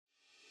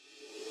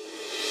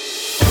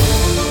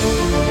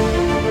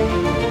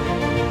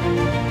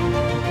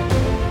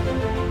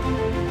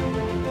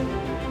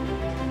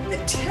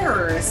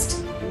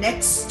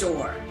next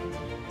door.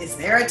 Is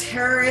there a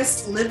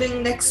terrorist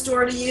living next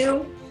door to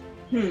you?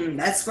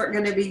 That's what we're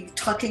going to be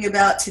talking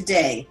about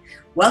today.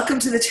 Welcome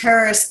to the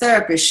Terrorist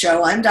Therapist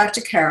Show. I'm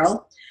Dr.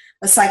 Carol,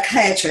 a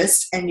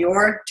psychiatrist and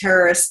your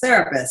terrorist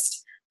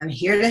therapist. I'm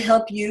here to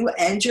help you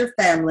and your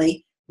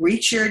family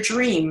reach your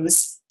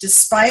dreams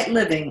despite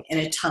living in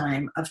a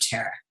time of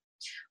terror.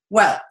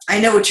 Well,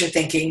 I know what you're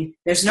thinking.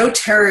 There's no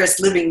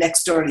terrorist living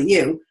next door to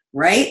you,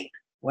 right?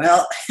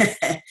 Well,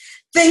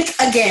 think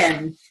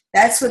again.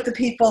 That's what the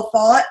people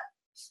thought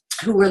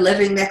who were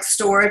living next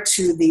door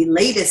to the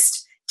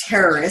latest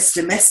terrorist,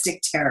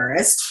 domestic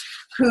terrorist,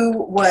 who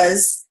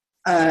was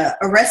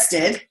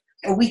arrested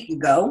a week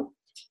ago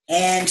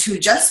and who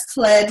just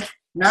pled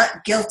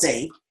not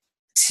guilty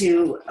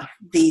to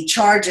the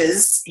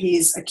charges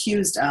he's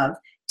accused of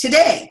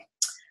today.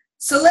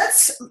 So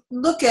let's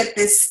look at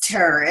this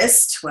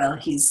terrorist. Well,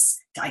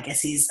 I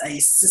guess he's a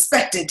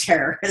suspected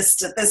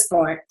terrorist at this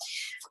point.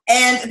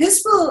 And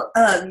this will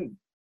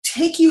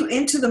take you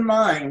into the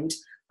mind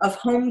of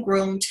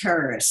homegrown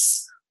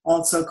terrorists,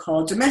 also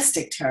called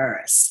domestic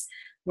terrorists.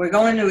 We're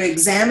going to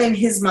examine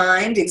his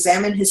mind,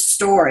 examine his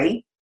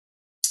story,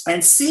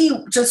 and see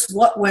just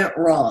what went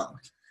wrong.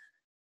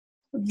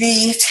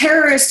 The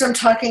terrorist I'm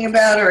talking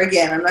about, or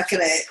again, I'm not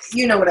going to,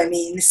 you know what I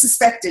mean, the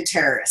suspected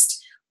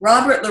terrorist,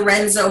 Robert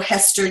Lorenzo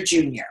Hester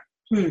Jr.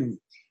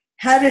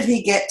 How did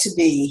he get to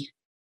be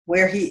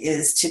where he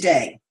is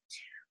today?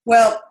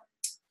 Well,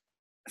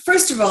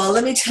 first of all,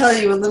 let me tell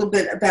you a little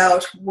bit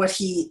about what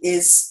he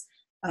is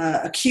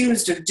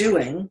accused of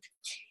doing.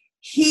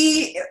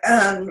 He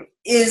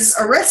is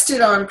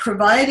arrested on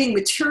providing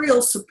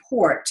material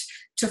support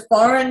to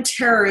foreign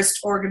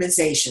terrorist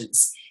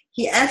organizations.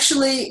 He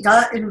actually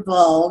got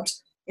involved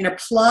in a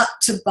plot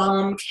to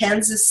bomb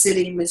Kansas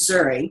City,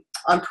 Missouri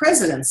on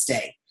President's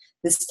Day,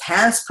 this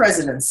past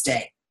President's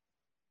Day.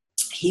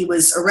 He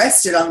was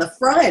arrested on the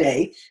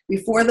Friday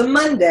before the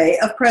Monday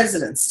of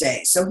President's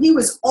Day. So he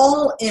was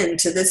all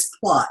into this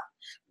plot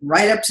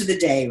right up to the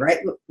day,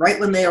 right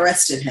when they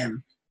arrested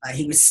him.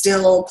 He was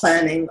still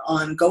planning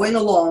on going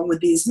along with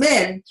these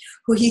men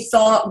who he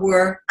thought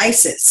were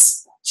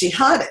ISIS,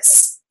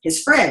 jihadists,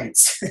 his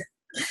friends.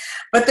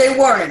 But they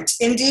weren't.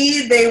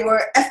 Indeed, they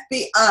were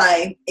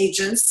FBI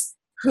agents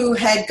who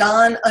had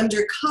gone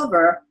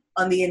undercover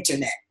on the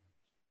internet.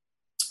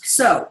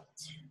 So,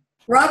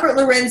 Robert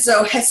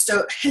Lorenzo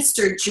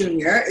Hester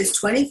Jr. is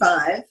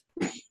 25.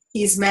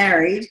 He's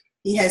married.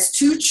 He has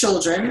 2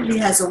 children. He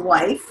has a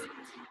wife,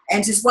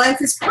 and his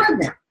wife is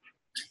pregnant.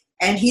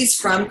 And he's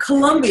from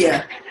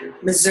Columbia,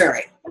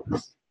 Missouri.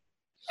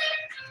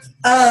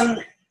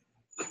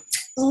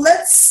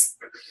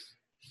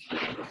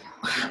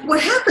 What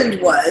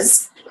happened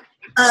was,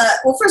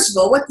 well, first of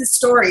all, what this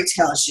story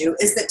tells you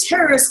is that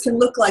terrorists can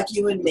look like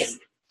you and me.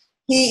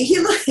 He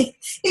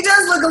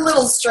does look a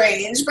little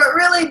strange, but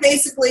really,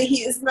 basically,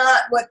 he is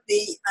not what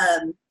the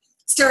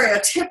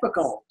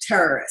stereotypical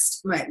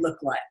terrorist might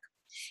look like.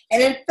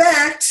 And in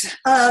fact,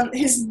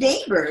 his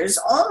neighbors,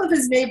 all of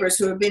his neighbors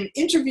who have been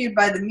interviewed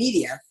by the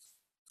media,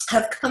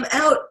 have come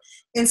out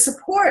in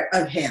support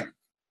of him.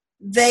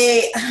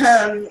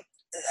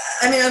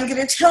 I'm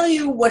going to tell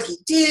you what he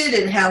did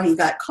and how he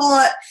got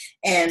caught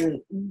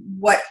and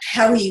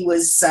who he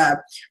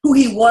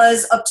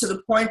was up to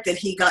the point that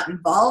he got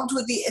involved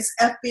with the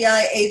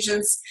FBI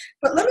agents.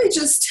 But let me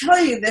just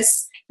tell you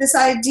this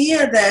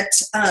idea that,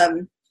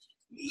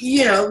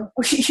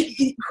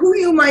 who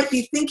you might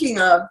be thinking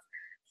of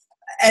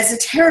as a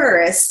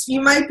terrorist, you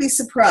might be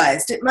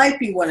surprised. It might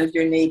be one of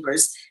your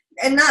neighbors.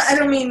 And I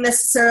don't mean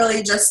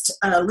necessarily just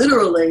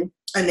literally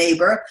a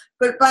neighbor,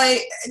 but by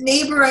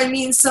neighbor, I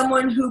mean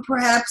someone who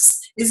perhaps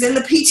is in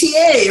the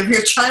PTA of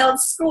your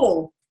child's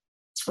school,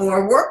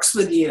 or works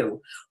with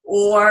you,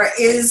 or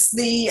is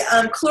the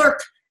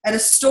clerk at a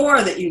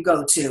store that you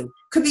go to.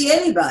 Could be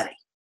anybody.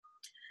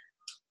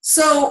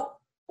 So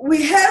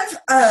we have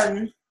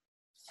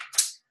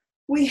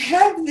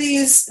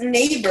these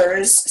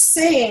neighbors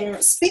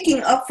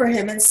speaking up for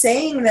him and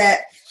saying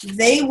that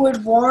they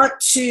would want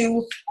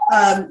to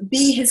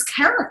be his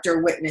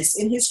character witness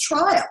in his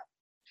trial.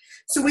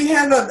 So we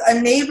have a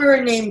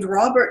neighbor named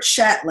Robert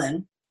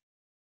Shatlin,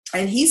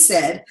 and he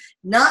said,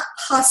 not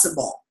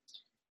possible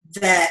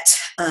that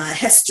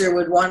Hester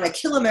would want to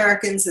kill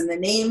Americans in the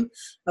name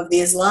of the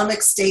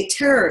Islamic State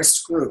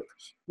terrorist group.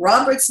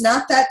 Robert's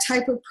not that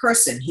type of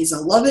person. He's a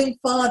loving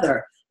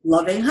father,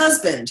 loving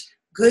husband,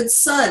 good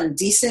son,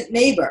 decent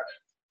neighbor.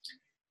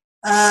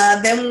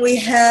 Then we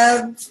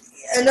have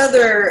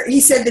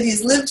he said that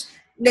he's lived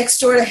next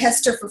door to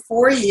Hester for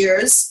 4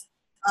 years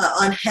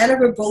on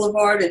Hanover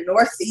Boulevard in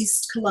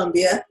Northeast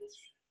Columbia,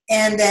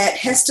 and that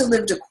Hester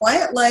lived a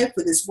quiet life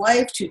with his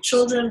wife, 2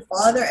 children,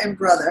 father, and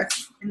brother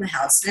in the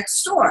house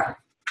next door.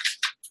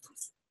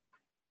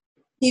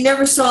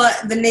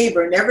 The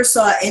neighbor never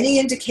saw any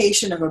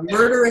indication of a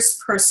murderous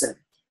person.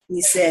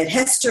 He said,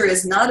 Hester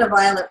is not a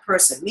violent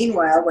person.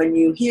 Meanwhile, when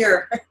you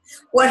hear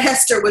what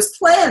Hester was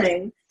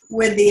planning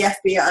with the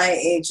FBI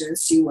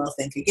agents, you will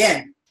think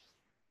again.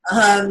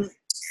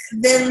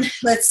 Then,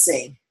 let's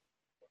see.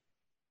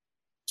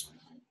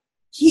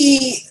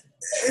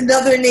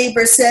 Another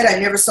neighbor said, I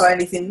never saw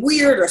anything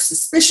weird or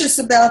suspicious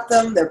about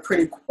them. They're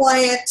pretty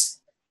quiet.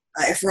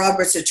 If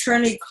Robert's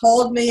attorney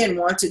called me and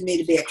wanted me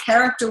to be a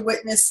character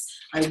witness,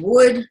 I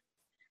would.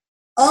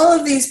 All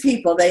of these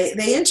people,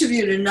 they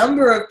interviewed a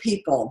number of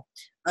people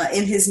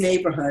in his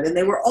neighborhood, and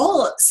they were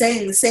all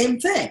saying the same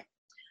thing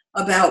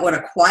about what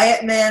a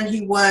quiet man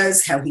he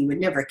was, how he would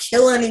never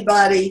kill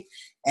anybody,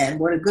 and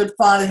what a good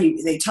father.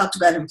 They talked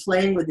about him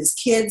playing with his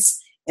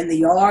kids in the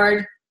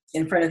yard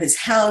in front of his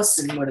house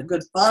and what a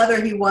good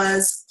father he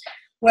was.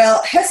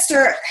 Well,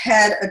 Hester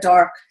had a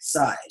dark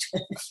side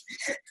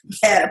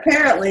that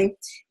apparently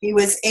he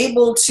was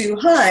able to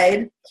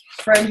hide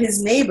from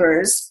his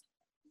neighbors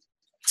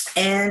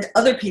and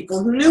other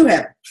people who knew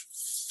him.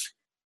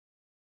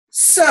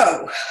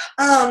 So,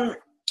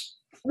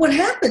 what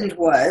happened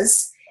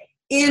was,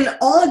 in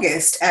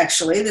August,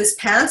 actually, this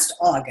past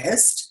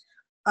August,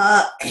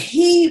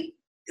 Robert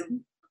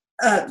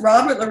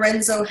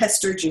Lorenzo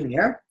Hester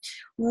Jr.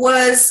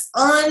 was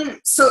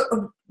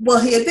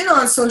he had been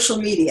on social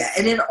media,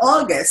 and in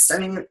August, I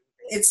mean,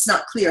 it's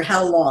not clear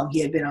how long he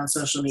had been on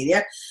social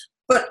media,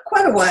 but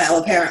quite a while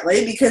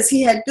apparently, because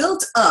he had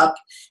built up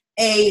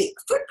a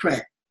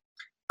footprint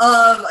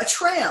of a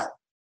trail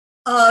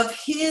of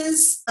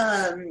his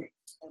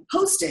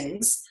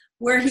postings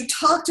where he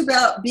talked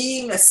about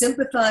being a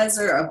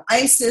sympathizer of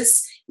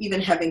ISIS,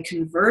 even having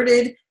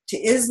converted to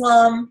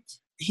Islam.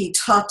 He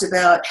talked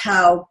about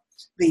how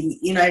the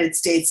United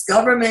States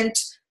government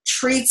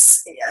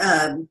treats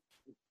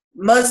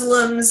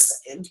Muslims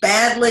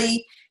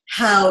badly,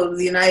 how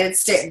the United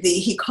States,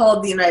 he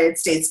called the United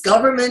States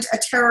government a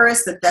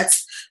terrorist,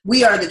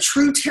 we are the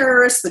true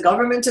terrorists, the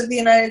government of the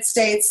United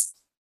States,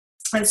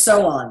 and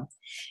so on.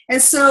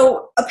 And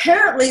so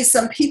apparently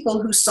some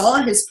people who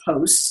saw his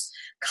posts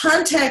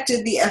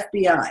contacted the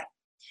FBI,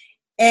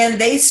 and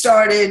they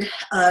started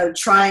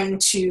trying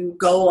to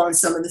go on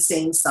some of the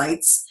same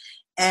sites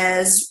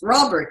as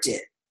Robert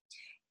did.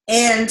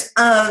 And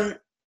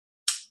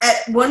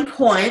at one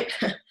point,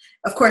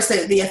 of course,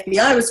 the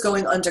FBI was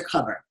going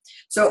undercover.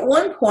 So at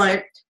one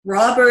point,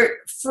 Robert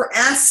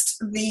asked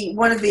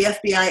one of the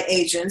FBI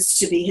agents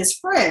to be his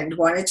friend,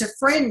 wanted to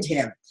friend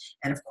him.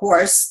 And of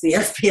course, the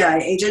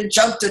FBI agent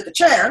jumped at the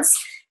chance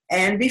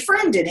and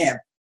befriended him.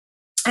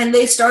 And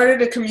they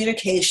started a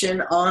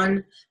communication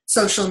on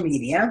social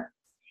media.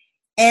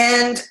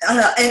 And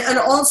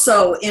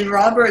also in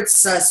Robert's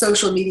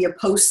social media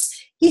posts,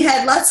 he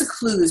had lots of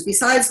clues.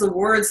 Besides the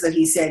words that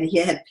he said, he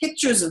had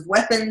pictures of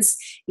weapons.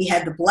 He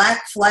had the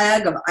black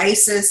flag of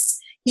ISIS.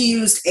 He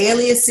used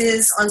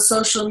aliases on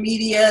social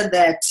media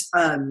that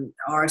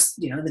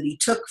that he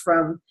took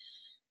from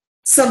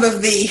some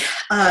of the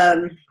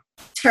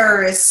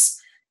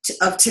terrorists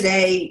of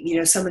today.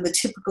 Some of the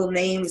typical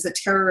names that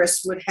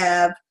terrorists would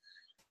have,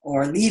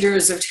 or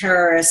leaders of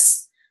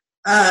terrorists.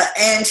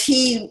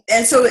 He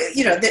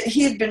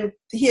had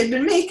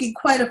been making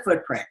quite a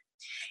footprint.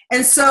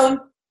 And so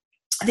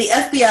the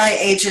FBI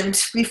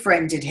agent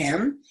befriended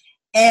him,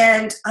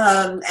 and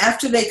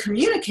after they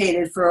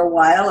communicated for a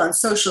while on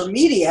social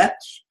media,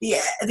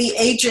 the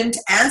agent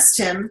asked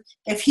him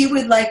if he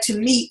would like to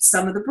meet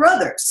some of the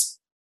brothers.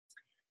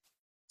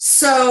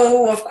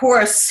 So, of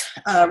course,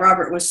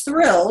 Robert was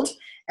thrilled,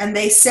 and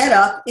they set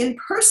up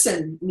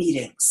in-person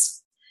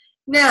meetings.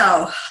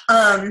 Now,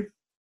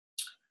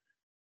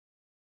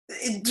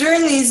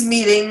 during these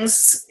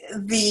meetings,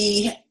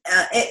 the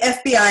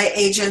FBI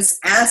agents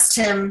asked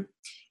him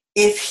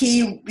if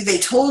they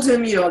told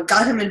him,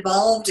 got him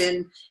involved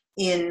in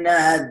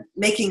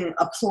making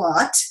a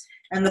plot,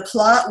 and the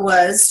plot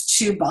was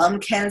to bomb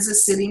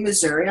Kansas City,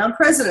 Missouri on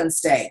President's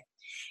Day.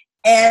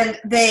 And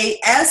they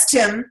asked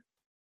him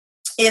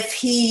if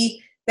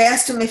he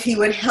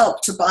would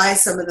help to buy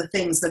some of the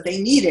things that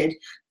they needed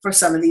for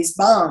some of these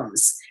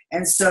bombs.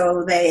 And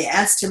so they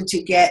asked him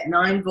to get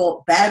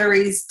 9-volt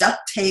batteries, duct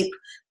tape,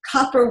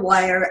 copper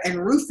wire,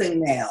 and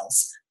roofing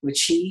nails,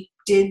 which he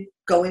did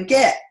go and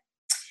get.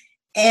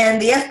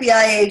 And the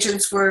FBI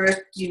agents were,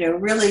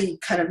 really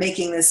kind of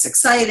making this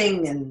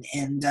exciting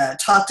and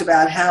talked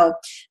about how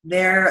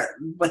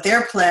what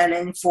they're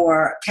planning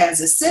for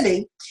Kansas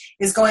City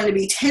is going to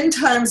be 10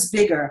 times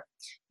bigger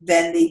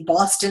than the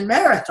Boston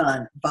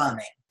Marathon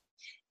bombing.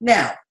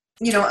 Now,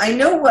 I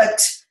know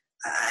what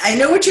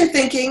you're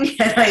thinking,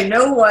 and I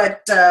know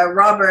what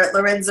Robert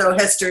Lorenzo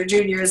Hester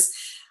Jr.'s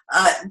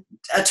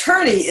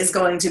attorney is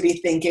going to be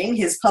thinking,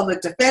 his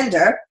public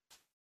defender.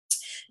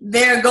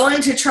 They're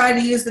going to try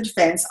to use the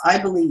defense, I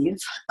believe,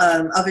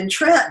 of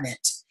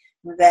entrapment,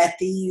 that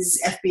these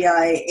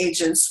FBI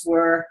agents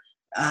were,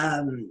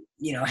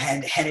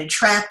 had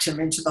entrapped him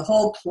into the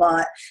whole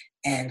plot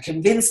and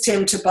convinced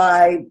him to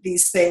buy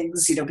these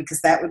things,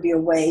 because that would be a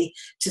way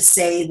to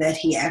say that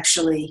he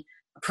actually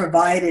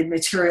provided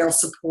material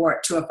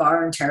support to a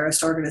foreign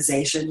terrorist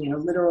organization,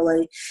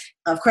 literally.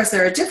 Of course,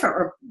 there are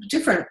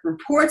different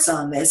reports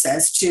on this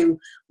as to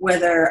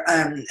whether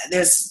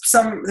there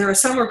are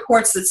some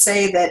reports that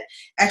say that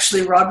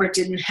actually Robert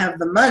didn't have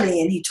the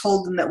money, and he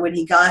told them that when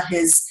he got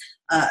his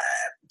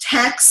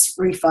tax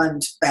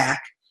refund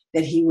back,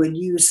 that he would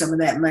use some of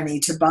that money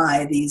to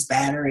buy these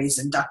batteries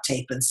and duct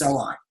tape and so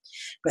on.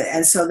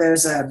 And so there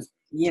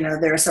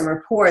are some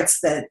reports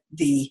that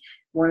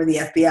one of the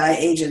FBI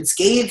agents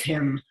gave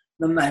him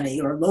the money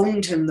or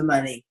loaned him the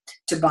money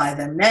to buy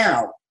them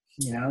now.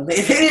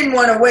 They didn't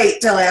want to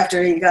wait till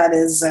after he got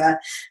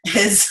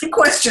his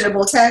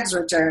questionable tax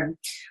return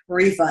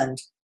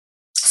refund.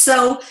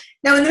 So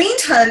now in the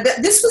meantime,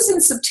 this was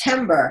in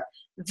September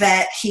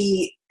that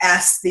he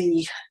asked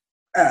the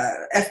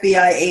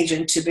FBI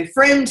agent to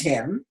befriend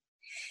him.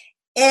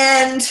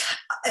 And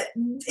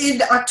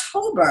in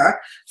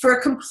October, for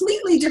a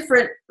completely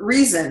different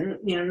reason,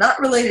 not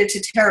related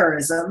to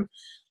terrorism,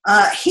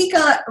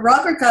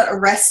 Robert got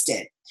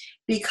arrested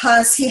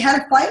because he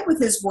had a fight with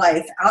his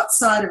wife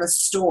outside of a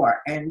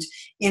store. And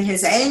in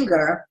his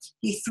anger,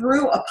 he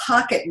threw a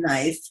pocket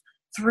knife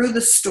through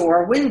the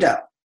store window.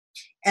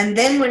 And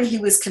then when he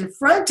was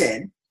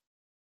confronted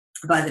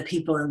by the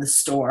people in the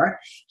store,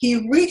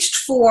 he reached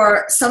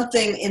for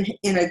something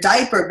in a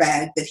diaper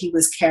bag that he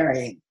was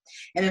carrying.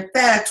 And in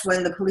fact,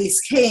 when the police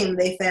came,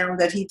 they found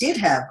that he did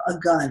have a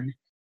gun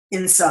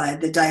inside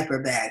the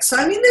diaper bag. So,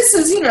 this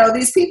is,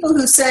 these people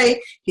who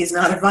say he's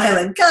not a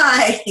violent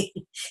guy,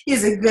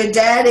 he's a good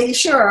daddy.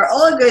 Sure,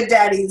 all good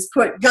daddies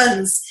put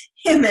guns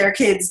in their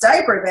kids'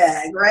 diaper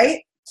bag,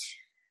 right?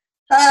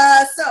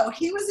 So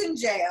he was in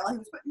jail. He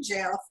was put in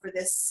jail for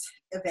this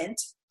event.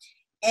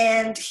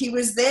 And he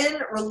was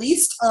then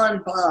released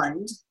on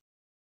bond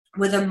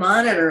with a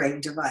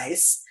monitoring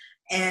device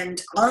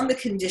and on the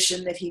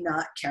condition that he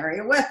not carry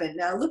a weapon.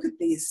 Now, look at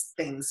these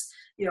things.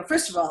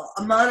 First of all,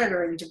 a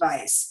monitoring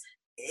device.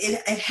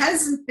 It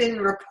hasn't been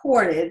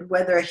reported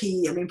whether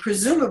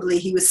presumably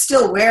he was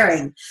still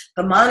wearing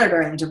the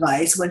monitoring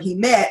device when he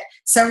met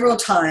several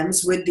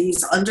times with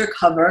these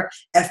undercover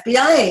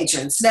FBI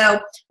agents.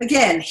 Now,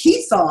 again,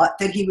 he thought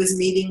that he was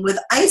meeting with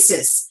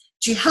ISIS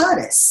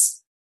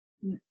jihadists.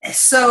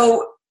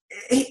 So,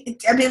 it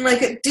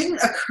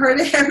didn't occur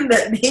to him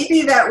that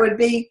maybe that would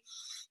be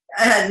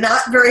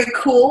not very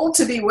cool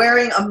to be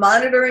wearing a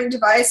monitoring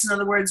device, in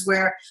other words,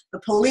 where the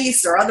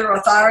police or other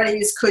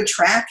authorities could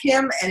track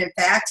him, and in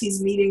fact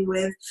he's meeting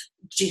with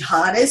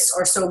jihadists,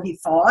 or so he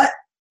thought.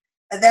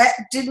 That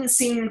didn't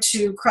seem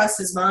to cross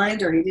his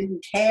mind, or he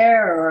didn't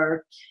care,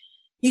 or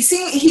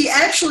he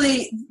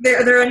actually,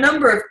 there are a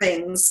number of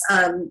things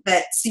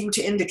that seem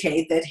to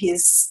indicate that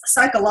his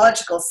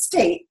psychological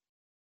state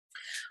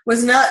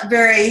was not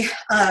very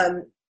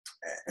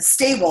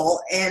stable,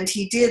 and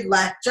he did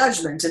lack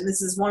judgment, and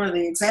this is one of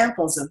the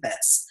examples of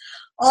this.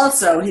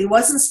 Also, he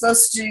wasn't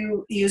supposed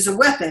to use a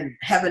weapon,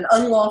 have an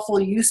unlawful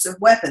use of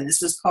weapon.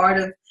 This was part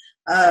of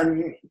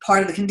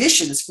the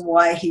conditions for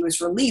why he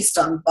was released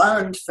on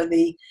bond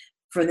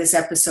for this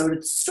episode at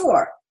the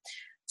store.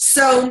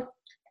 So,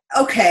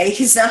 okay,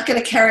 he's not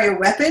going to carry a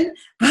weapon,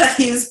 but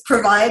he's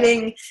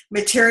providing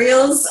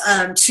materials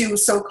to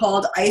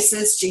so-called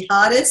ISIS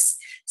jihadists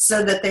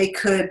so that they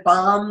could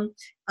bomb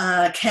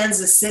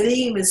Kansas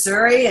City,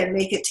 Missouri, and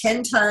make it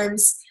 10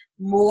 times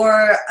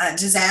more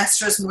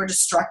disastrous, more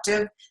this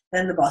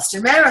than the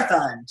Boston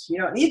Marathon. You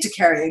don't need to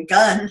carry a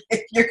gun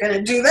if you're going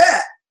to do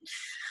that.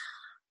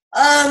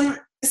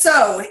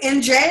 So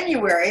in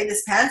January,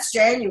 this past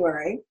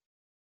January,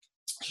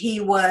 he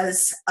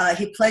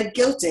pled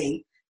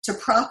guilty to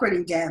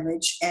property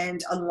damage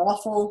and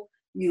unlawful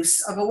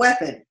use of a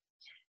weapon.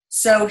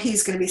 So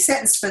he's going to be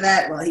sentenced for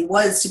that. Well, he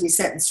was to be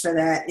sentenced for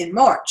that in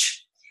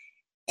March.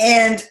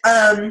 And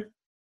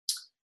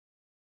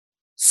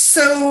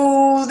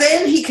so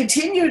then he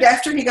continued,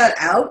 after he got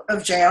out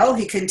of jail,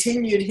 he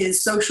continued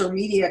his social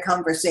media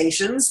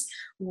conversations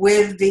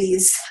with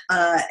these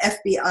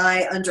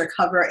FBI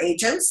undercover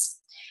agents.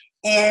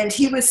 And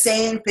he was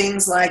saying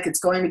things like, it's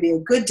going to be a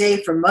good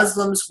day for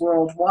Muslims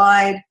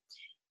worldwide.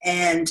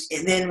 And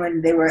then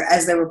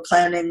as they were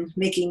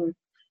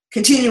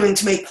continuing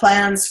to make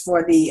plans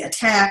for the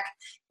attack,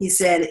 he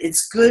said,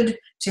 it's good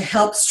to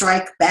help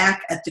strike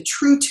back at the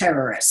true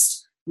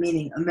terrorists,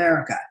 meaning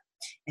America.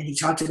 And he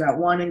talked about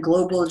wanting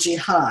global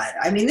jihad.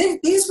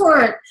 These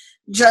weren't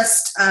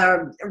just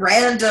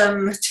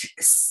random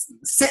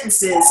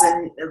sentences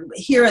and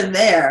here and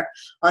there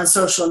on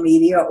social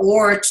media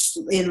or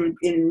in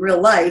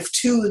real life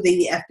to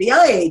the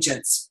FBI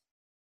agents.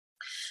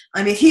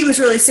 He was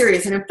really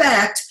serious. And in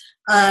fact,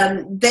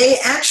 they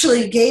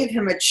actually gave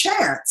him a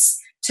chance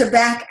to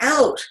back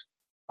out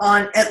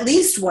on at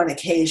least one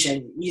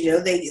occasion.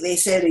 They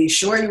said, are you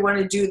sure you want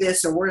to do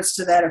this, or words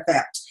to that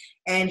effect?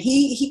 And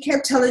he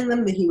kept telling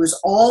them that he was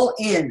all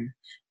in,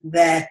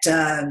 that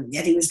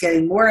he was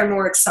getting more and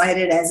more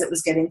excited as it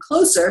was getting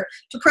closer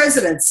to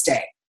President's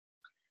Day.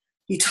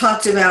 He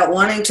talked about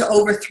wanting to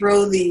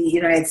overthrow the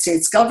United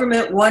States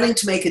government, wanting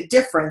to make a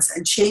difference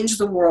and change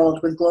the world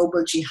with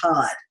global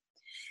jihad.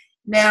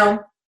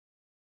 Now,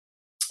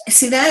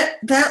 see,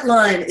 that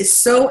line is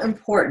so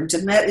important,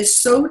 and that is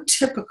so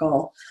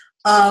typical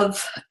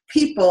of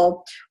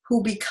people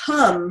who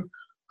become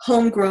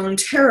homegrown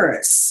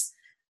terrorists,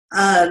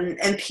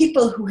 and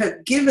people who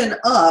have given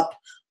up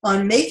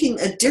on making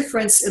a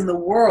difference in the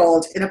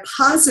world in a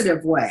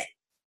positive way.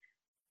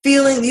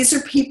 these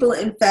are people,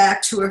 in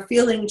fact, who are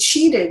feeling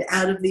cheated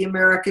out of the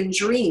American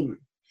dream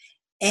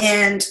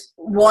and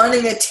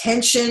wanting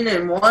attention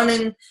and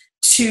wanting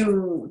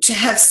to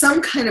have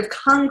some kind of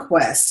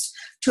conquest,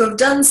 to have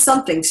done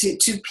something,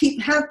 to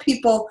have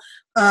people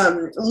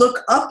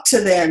look up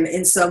to them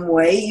in some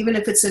way, even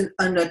if it's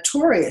a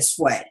notorious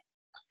way,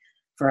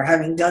 for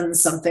having done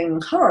something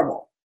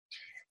horrible.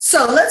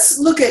 So let's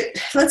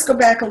go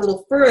back a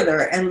little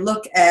further and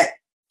look at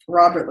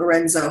Robert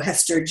Lorenzo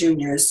Hester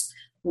Jr.'s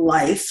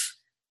life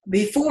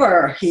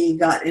before he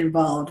got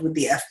involved with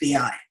the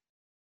FBI.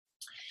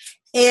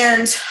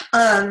 And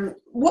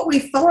what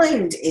we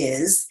find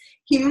is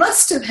he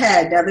must have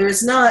had, now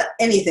there's not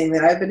anything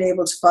that I've been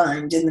able to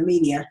find in the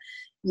media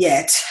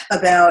yet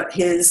about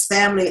his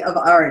family of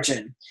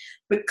origin,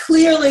 but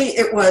clearly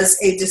it was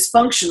a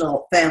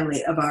dysfunctional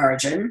family of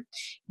origin,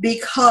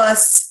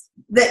 because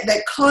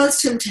that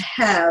caused him to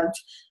have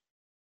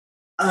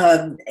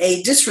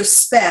a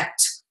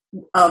disrespect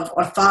of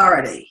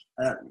authority,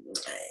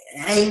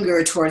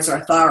 anger towards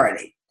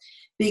authority,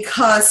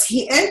 because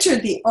he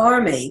entered the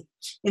Army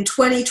in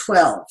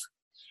 2012,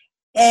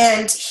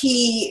 and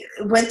he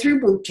went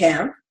through boot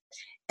camp,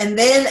 and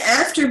then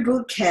after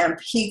boot camp,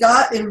 he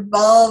got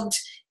involved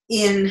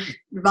in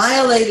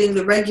violating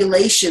the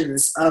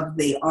regulations of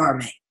the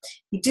Army.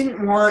 He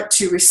didn't want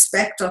to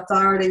respect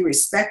authority,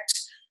 respect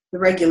the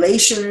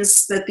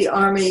regulations that the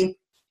Army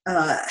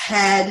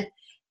had.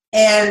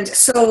 And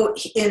so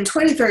in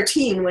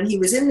 2013, when he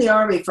was in the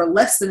Army for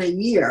less than a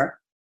year,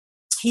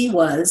 he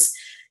was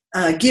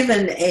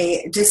given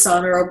a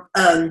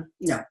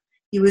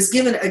he was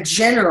given a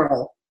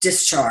general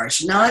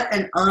discharge, not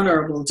an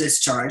honorable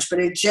discharge, but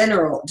a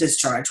general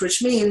discharge,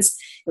 which means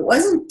it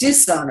wasn't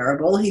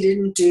dishonorable. He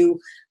didn't do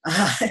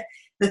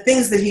the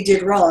things that he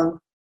did wrong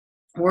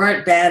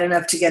weren't bad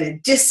enough to get a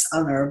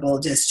dishonorable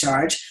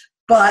discharge,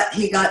 but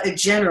he got a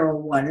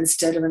general one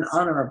instead of an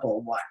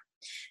honorable one.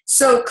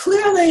 So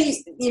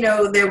clearly,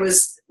 there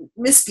was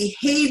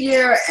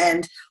misbehavior,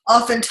 and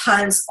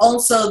oftentimes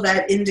also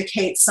that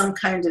indicates some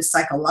kind of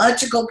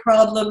psychological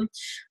problem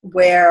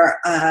where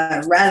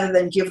rather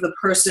than give the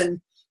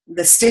person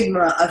the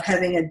stigma of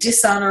having a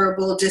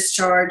dishonorable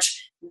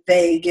discharge,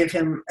 they give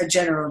him a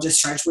general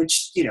discharge,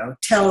 which,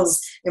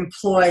 tells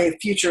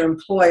future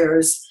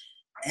employers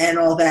and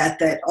all that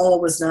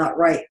all was not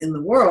right in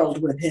the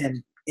world with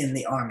him in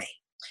the Army.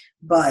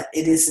 But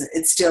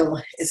it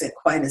still isn't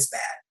quite as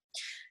bad.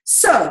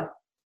 So,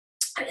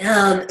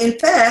 in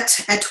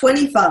fact, at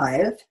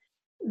 25,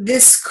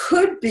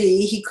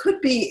 he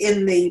could be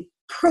in the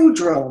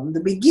prodrome,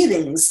 the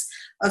beginnings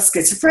of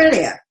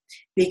schizophrenia,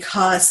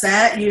 because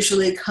that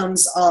usually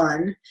comes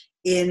on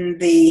in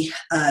the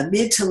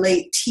mid to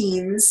late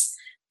teens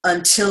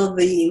until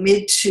the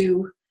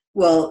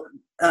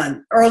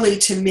early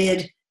to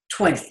mid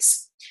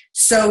 20s.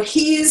 So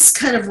he's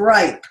kind of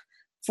ripe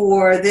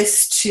for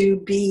this to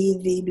be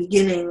the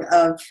beginning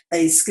of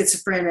a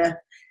schizophrenic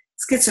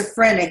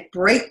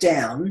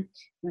breakdown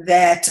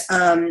that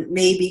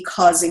may be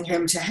causing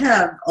him to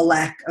have a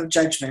lack of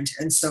judgment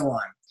and so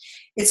on.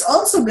 It's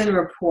also been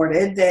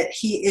reported that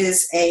he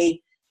is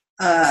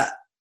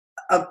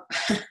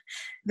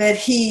that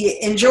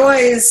he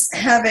enjoys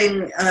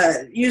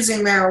using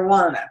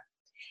marijuana.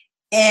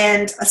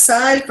 And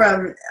aside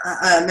from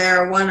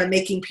marijuana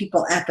making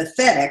people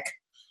apathetic,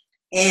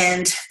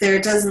 and there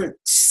doesn't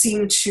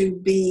seem to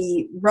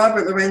be,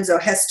 Robert Lorenzo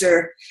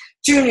Hester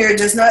Jr.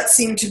 does not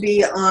seem to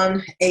be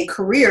on a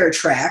career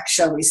track,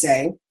 shall we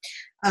say.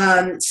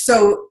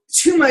 So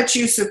too much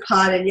use of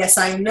pot, and yes,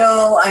 I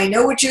know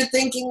what you're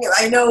thinking.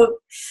 I know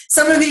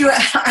some of you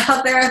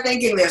out there are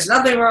thinking there's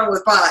nothing wrong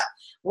with pot.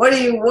 Why are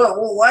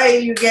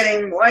you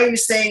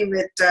saying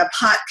that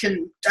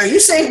are you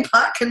saying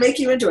pot can make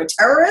you into a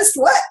terrorist?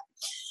 What?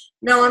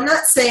 No, I'm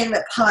not saying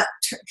that pot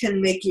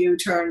can make you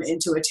turn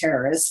into a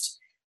terrorist,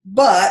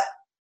 but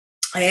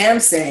I am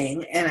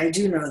saying, and I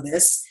do know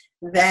this,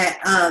 that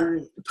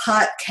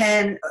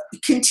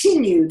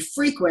continued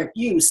frequent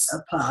use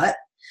of pot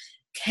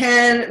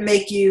can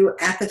make you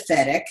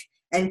apathetic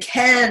and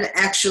can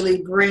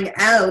actually bring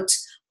out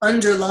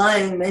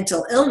underlying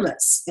mental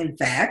illness. In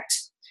fact,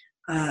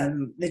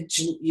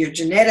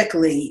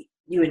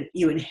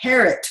 you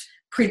inherit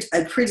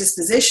a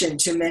predisposition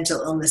to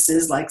mental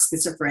illnesses like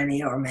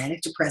schizophrenia or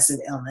manic depressive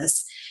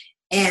illness,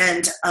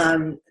 and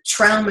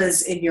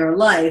traumas in your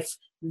life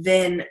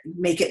then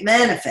make it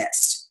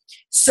manifest.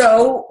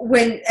 So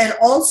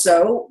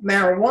also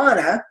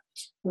marijuana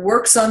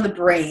works on the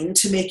brain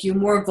to make you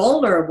more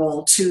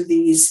vulnerable to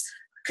these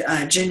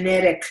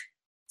genetic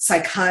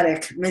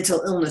psychotic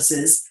mental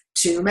illnesses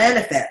to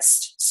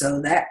manifest.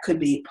 So that could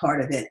be part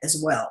of it as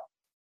well.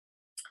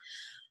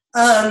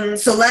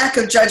 So lack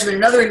of judgment,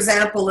 another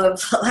example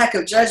of lack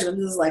of judgment,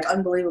 this is like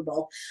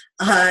unbelievable.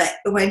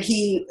 When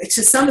to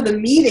some of the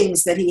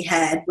meetings that he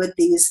had with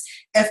these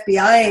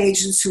FBI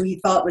agents who he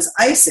thought was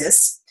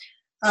ISIS,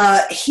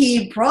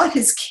 he brought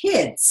his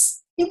kids.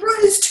 He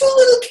brought his two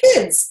little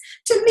kids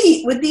to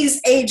meet with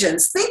these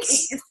agents. Think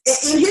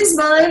in his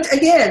mind,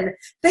 again,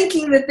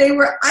 thinking that they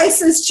were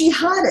ISIS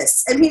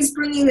jihadists, and he's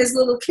bringing his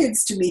little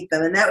kids to meet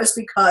them. And that was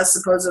because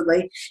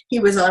supposedly he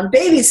was on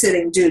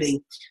babysitting duty.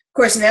 Of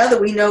course, now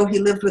that we know he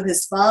lived with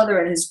his father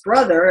and his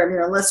brother, I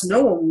mean, unless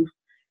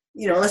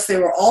they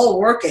were all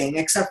working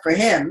except for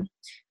him.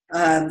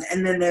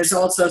 And then there's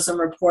also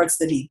some reports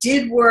that he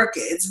did work.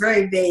 It's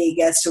very vague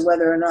as to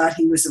whether or not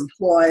he was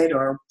employed,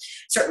 or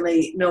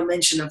certainly no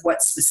mention of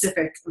what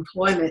specific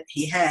employment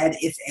he had,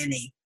 if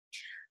any.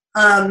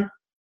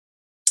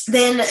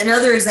 Then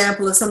another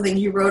example of something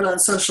he wrote on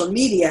social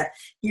media.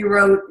 He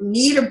wrote,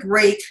 "Need a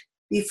break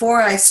before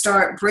I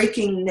start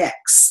breaking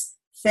necks.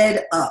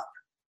 Fed up."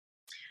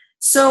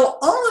 So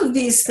all of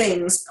these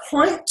things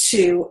point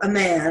to a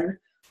man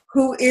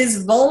who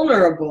is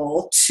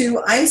vulnerable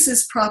to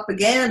ISIS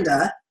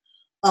propaganda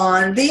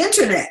on the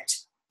internet.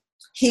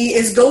 He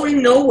is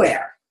going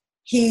nowhere.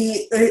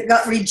 He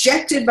got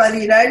rejected by the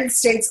United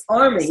States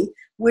Army,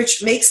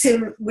 which makes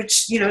him,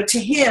 to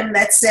him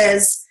that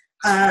says,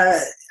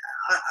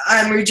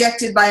 I'm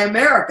rejected by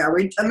America.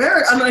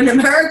 I'm an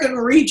American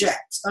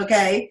reject,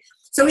 okay?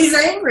 So he's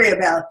angry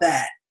about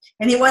that,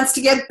 and he wants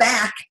to get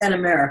back at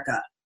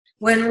America,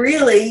 when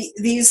really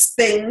these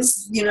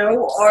things,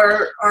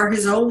 are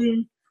his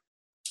own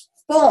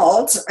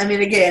fault. I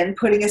mean, again,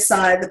 putting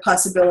aside the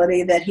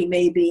possibility that he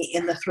may be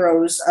in the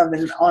throes of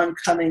an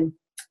oncoming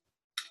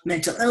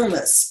mental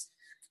illness.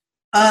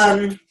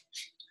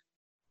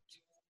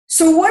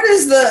 So what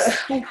is the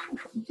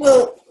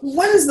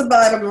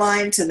bottom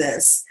line to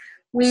this?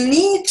 We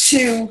need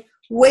to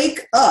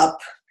wake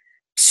up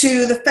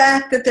to the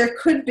fact that there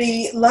could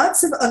be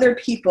lots of other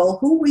people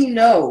who we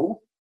know,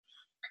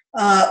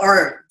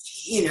 or,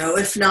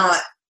 if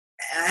not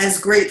as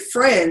great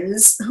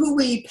friends, who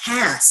we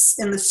pass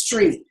in the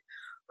street,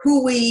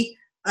 who we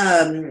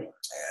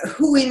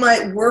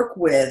might work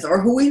with,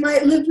 or who we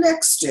might live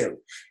next to.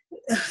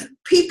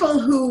 People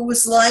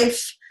whose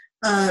life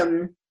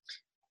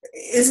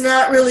is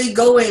not really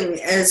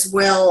going as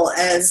well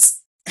as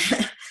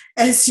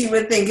you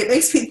would think. It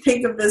makes me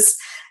think of this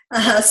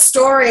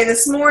story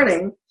this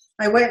morning.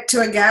 I went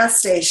to a gas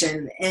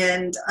station,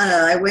 and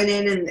I went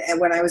in,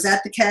 and when I was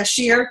at the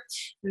cashier,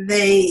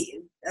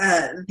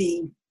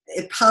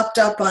 it popped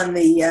up on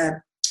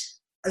there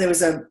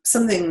was a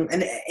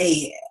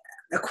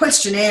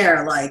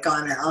questionnaire like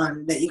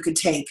on that you could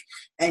take,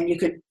 and you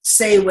could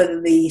say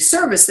whether the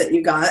service that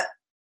you got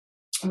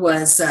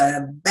was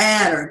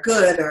bad or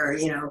good or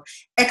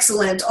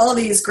excellent, all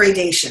these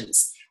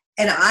gradations.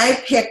 And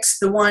I picked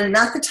the one,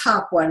 not the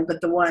top one,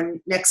 but the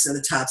one next to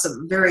the top, so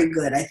very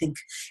good. I think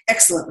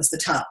excellent was the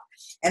top.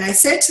 And I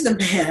said to the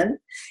man,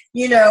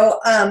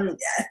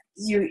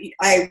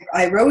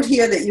 I wrote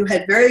here that you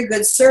had very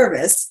good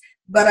service,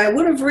 but I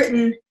would have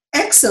written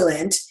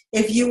excellent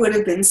if you would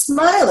have been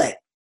smiling.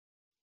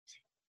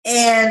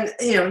 And,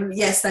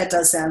 yes, that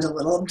does sound a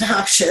little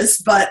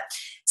obnoxious, but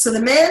so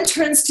the man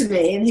turns to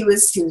me, and he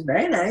was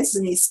very nice,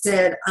 and he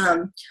said,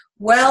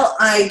 well,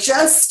 I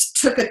just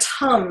took a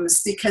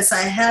Tums because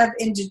I have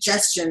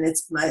indigestion.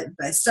 My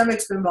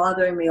stomach's been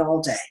bothering me all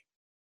day.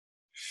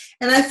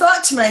 And I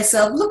thought to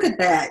myself, look at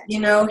that.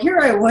 Here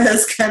I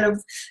was kind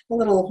of a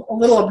little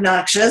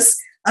obnoxious,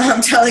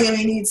 telling him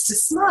he needs to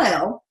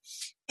smile.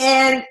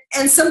 And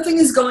something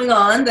is going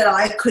on that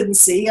I couldn't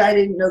see. I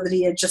didn't know that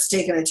he had just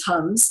taken a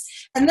Tums.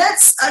 And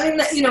that's,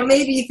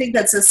 maybe you think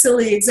that's a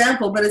silly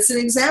example, but it's an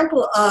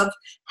example of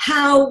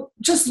how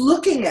just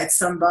looking at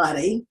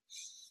somebody,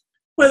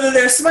 whether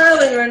they're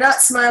smiling or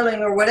not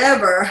smiling or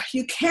whatever,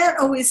 you can't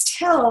always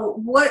tell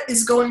what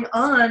is going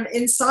on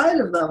inside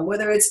of them,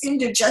 whether it's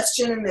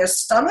indigestion in their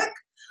stomach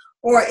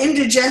or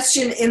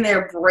indigestion in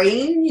their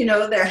brain.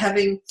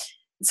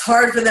 It's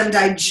hard for them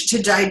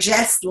to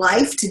digest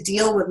life, to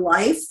deal with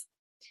life.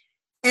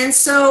 And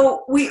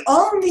so we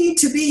all need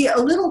to be a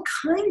little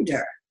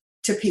kinder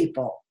to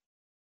people,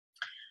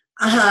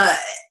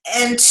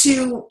 and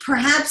to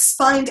perhaps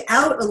find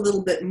out a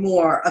little bit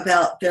more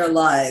about their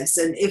lives,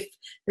 and if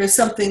there's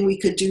something we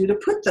could do to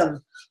put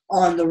them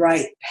on the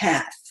right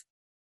path.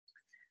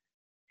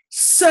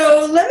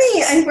 So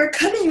we're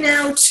coming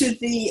now to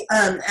the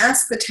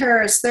Ask the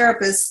Terrorist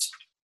Therapist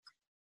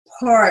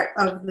part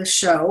of the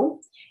show.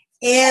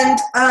 And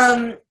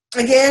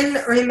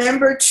again,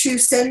 remember to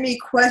send me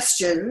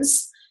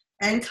questions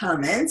and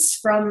comments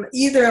from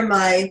either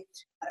my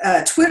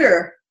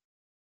Twitter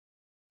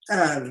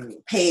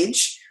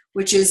page,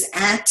 which is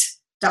at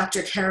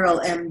Dr. Carol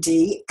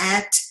MD,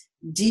 at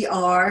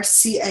DrCarolemD,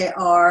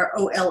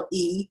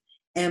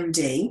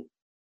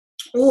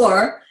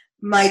 or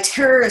my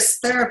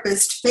Terrorist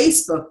Therapist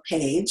Facebook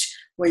page,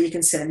 where you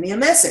can send me a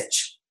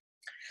message.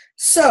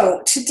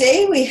 So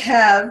today we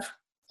have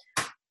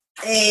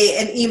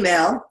an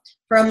email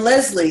from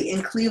Leslie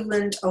in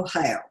Cleveland,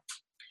 Ohio.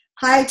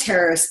 Hi,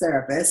 Terrorist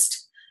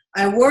Therapist.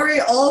 I worry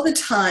all the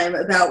time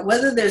about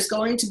whether there's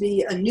going to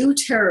be a new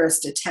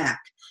terrorist attack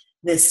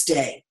this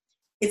day.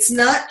 It's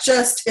not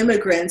just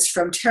immigrants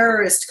from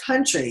terrorist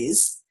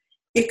countries.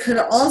 It could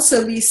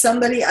also be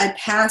somebody I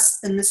pass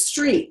in the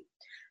street.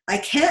 I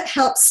can't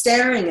help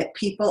staring at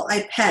people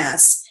I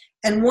pass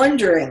and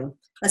wondering,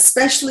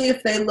 especially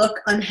if they look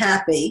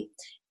unhappy,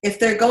 if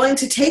they're going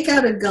to take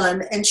out a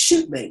gun and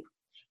shoot me.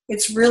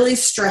 It's really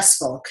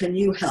stressful. Can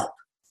you help?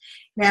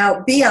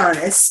 Now, be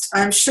honest.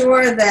 I'm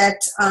sure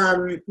that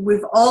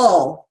we've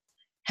all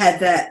had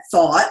that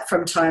thought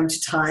from time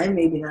to time,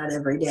 maybe not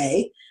every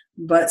day,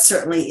 but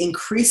certainly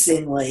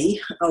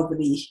increasingly over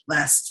the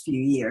last few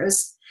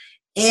years.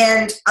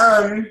 And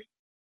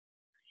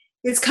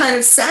it's kind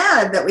of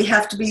sad that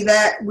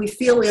we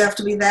feel we have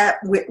to be that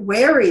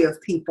wary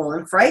of people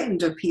and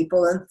frightened of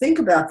people and think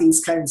about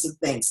these kinds of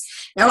things.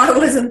 Now, I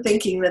wasn't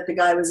thinking that the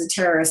guy was a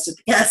terrorist at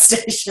the gas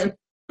station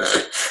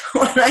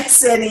when I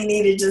said he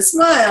needed to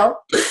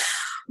smile.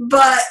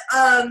 But,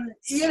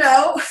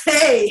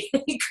 hey,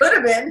 he could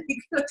have been.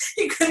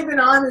 He could have been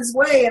on his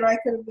way, and I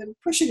could have been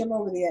pushing him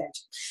over the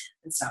edge.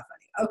 It's not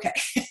funny. Okay.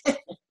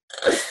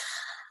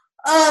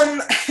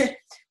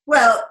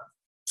 Well,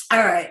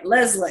 all right,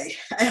 Leslie.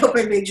 I hope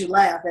I made you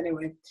laugh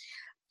anyway.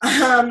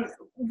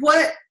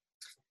 What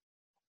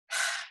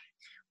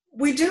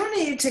we do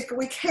need to,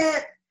 we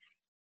can't,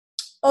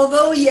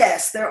 although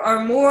yes, there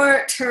are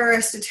more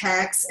terrorist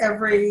attacks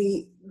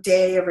every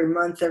day, every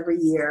month, every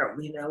year.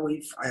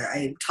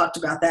 I talked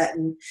about that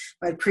in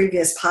my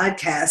previous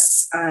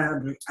podcasts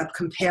of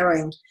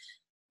comparing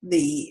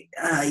the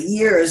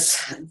years,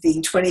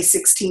 the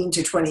 2016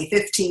 to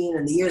 2015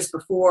 and the years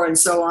before and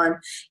so on.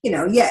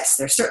 Yes,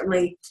 there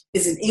certainly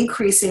is an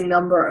increasing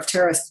number of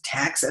terrorist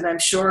attacks, and I'm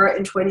sure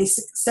in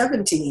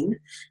 2017,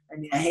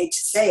 I hate to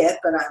say it,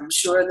 but I'm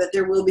sure that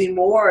there will be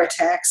more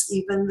attacks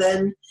even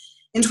than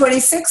in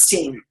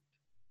 2016.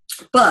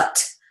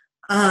 But,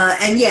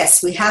 and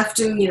yes, we have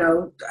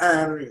to,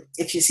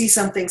 if you see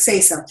something, say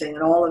something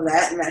and all of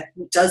that, and that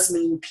does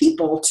mean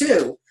people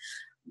too.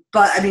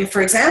 But,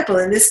 for example,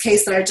 in this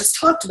case that I just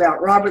talked about,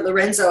 Robert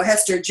Lorenzo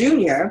Hester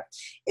Jr.,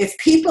 if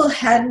people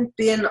hadn't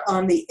been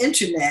on the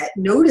internet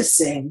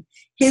noticing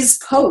his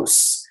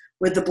posts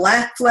with the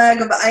black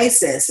flag of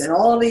ISIS and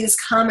all these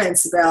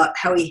comments about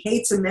how he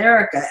hates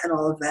America and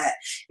all of that,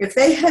 if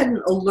they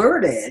hadn't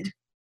alerted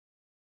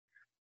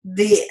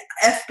the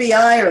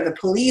FBI or the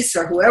police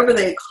or whoever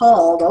they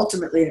called,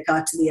 ultimately it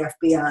got to the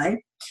FBI,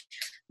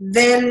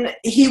 then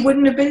he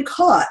wouldn't have been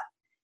caught.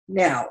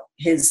 Now,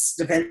 his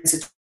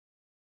defense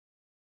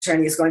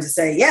attorney is going to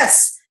say,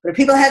 yes, but if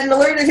people hadn't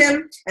alerted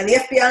him and the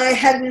FBI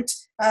hadn't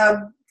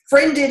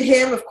friended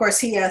him, of course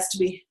he has to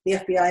be the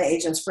FBI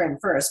agent's friend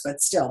first,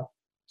 but still.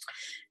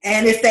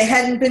 And if they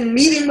hadn't been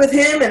meeting with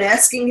him and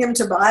asking him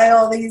to buy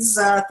all these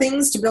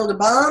things to build a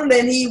bomb,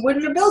 then he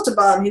wouldn't have built a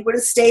bomb. He would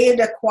have stayed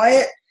a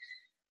quiet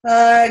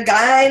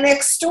guy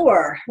next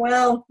door.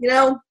 Well,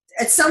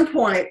 at some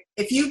point,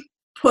 if you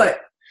put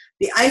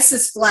the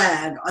ISIS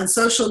flag on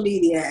social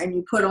media and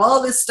you put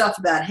all this stuff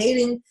about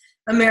hating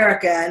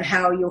America and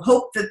how you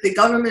hope that the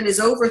government is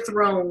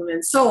overthrown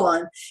and so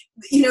on,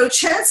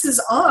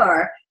 chances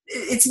are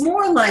it's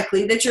more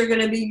likely that you're going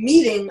to be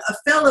meeting a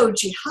fellow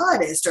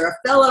jihadist or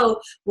a fellow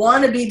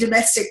wannabe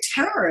domestic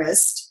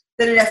terrorist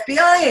than an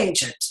FBI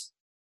agent.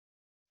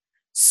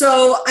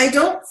 So I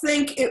don't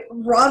think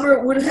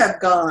Robert would have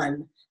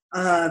gone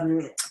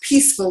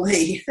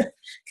peacefully,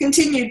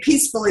 continued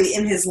peacefully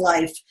in his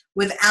life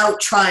without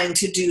trying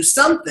to do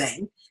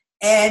something.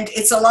 And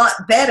it's a lot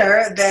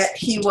better that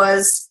he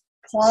was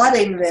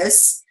plotting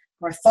this,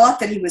 or thought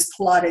that he was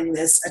plotting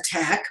this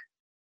attack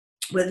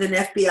with an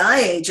FBI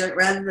agent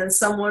rather than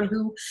someone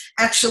who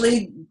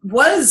actually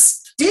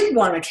did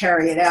want to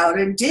carry it out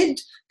and did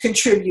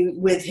contribute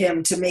with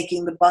him to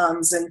making the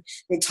bombs. And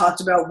they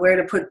talked about where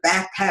to put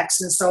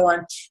backpacks and so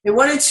on. They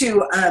wanted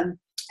to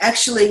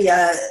actually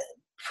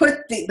put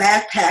the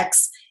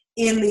backpacks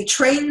in the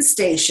train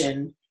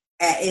station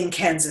in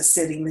Kansas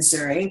City,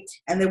 Missouri,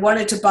 and they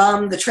wanted to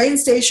bomb the train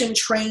station,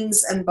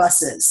 trains, and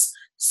buses.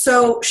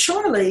 So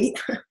surely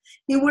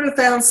he would have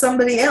found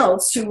somebody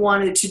else who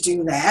wanted to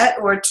do that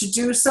or to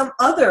do some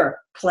other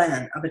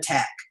plan of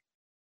attack.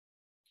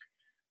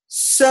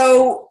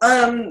 So,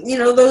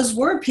 those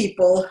were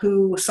people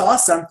who saw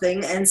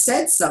something and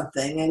said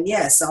something. And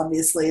yes,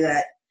 obviously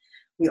that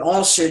we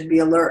all should be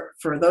alert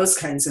for those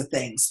kinds of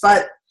things.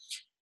 But,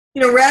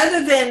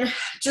 rather than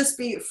just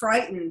be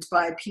frightened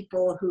by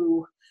people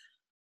who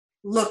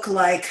look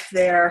like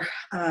they're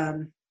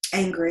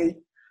angry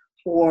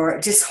or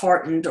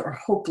disheartened or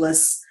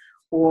hopeless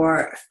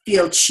or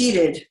feel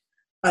cheated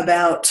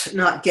about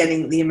not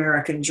getting the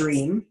American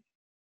dream,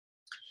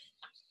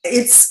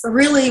 it's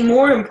really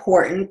more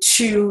important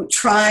to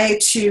try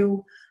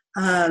to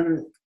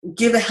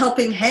give a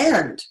helping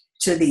hand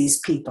to these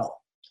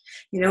people.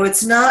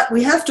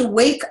 We have to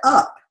wake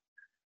up.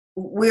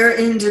 We're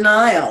in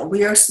denial.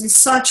 We are in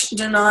such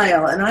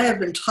denial. And I have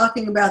been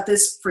talking about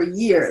this for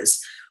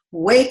years.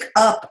 Wake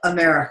up,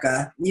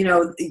 America.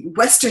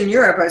 Western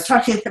Europe, I was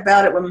talking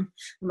about it when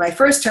my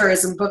first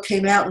terrorism book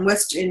came out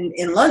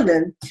in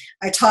London.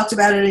 I talked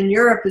about it in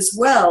Europe as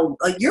well.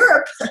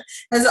 Europe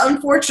has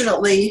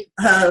unfortunately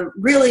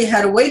really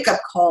had a wake-up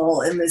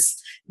call in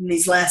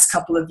these last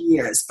couple of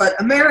years. But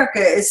America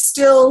is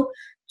still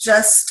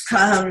just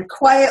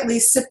quietly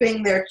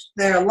sipping their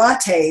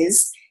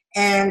lattes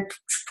and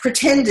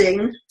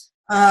pretending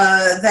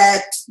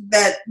that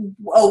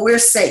we're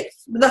safe.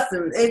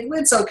 Nothing.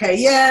 It's okay.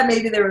 Yeah,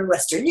 maybe they're in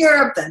Western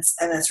Europe, and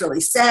that's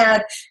really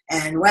sad.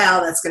 And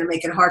wow, that's going to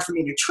make it hard for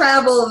me to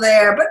travel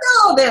there. But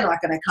no, they're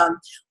not going to come.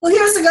 Well,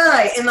 here's a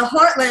guy in the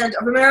heartland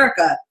of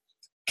America.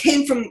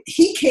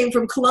 He came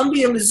from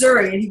Columbia,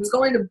 Missouri, and he was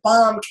going to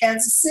bomb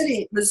Kansas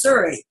City,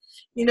 Missouri.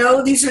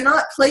 These are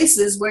not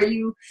places where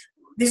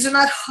these are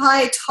not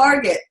high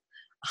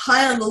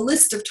on the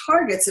list of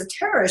targets of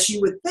terrorists. You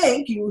would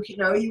think, you would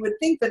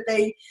think that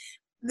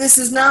this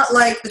is not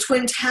like the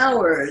Twin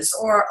Towers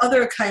or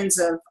other kinds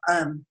of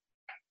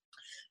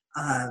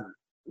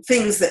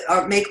things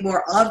that make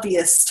more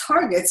obvious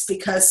targets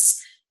because,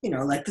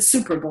 like the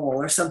Super Bowl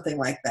or something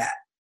like that.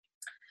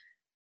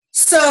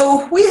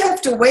 So we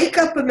have to wake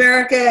up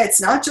America. It's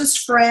not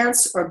just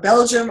France or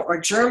Belgium or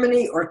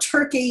Germany or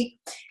Turkey.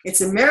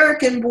 It's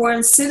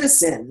American-born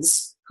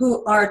citizens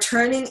who are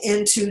turning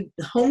into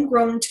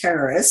homegrown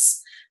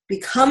terrorists,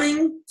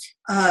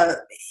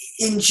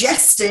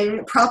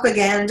 ingesting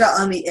propaganda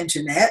on the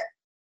internet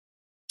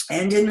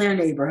and in their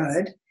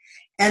neighborhood,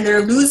 and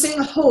they're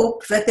losing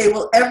hope that they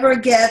will ever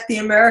get the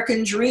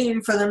American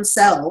dream for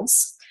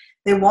themselves.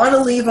 They want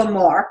to leave a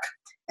mark.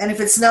 And if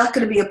it's not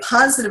going to be a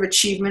positive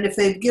achievement, if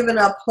they've given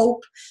up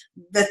hope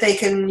that they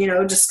can,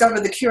 discover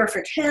the cure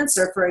for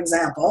cancer, for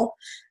example,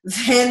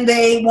 then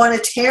they want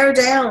to tear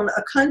down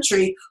a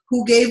country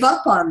who gave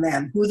up on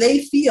them, who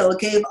they feel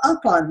gave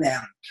up on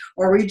them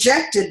or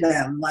rejected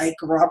them, like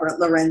Robert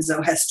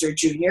Lorenzo Hester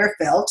Jr.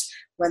 felt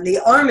when the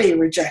Army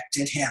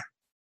rejected him.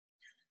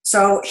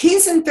 So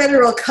he's in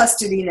federal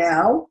custody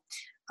now.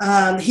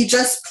 He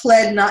just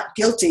pled not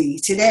guilty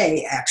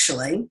today,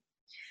 actually.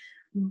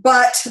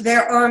 But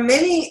there are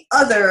many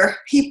other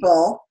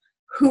people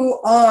who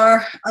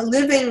are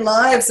living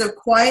lives of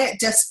quiet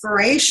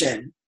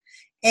desperation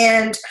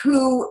and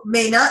who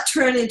may not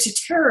turn into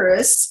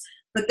terrorists,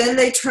 but then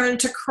they turn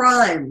to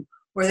crime,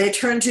 or they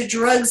turn to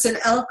drugs and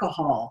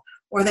alcohol,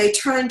 or they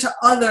turn to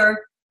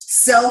other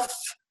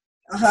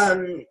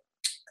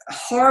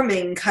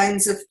self-harming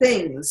kinds of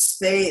things.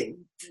 They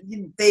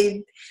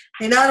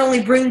not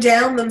only bring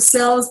down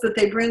themselves, but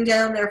they bring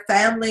down their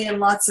family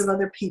and lots of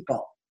other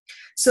people.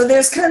 So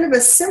there's kind of a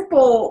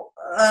simple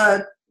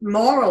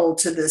moral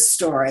to this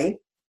story,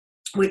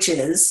 which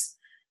is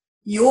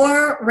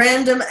your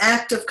random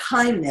act of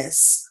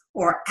kindness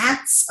or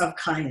acts of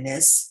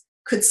kindness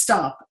could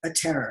stop a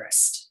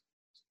terrorist.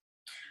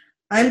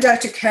 I'm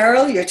Dr.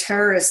 Carol, your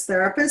terrorist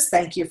therapist.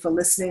 Thank you for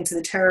listening to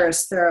the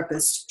Terrorist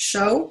Therapist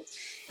Show.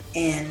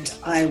 And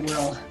I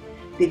will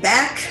be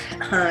back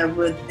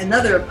with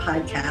another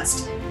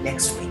podcast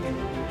next week.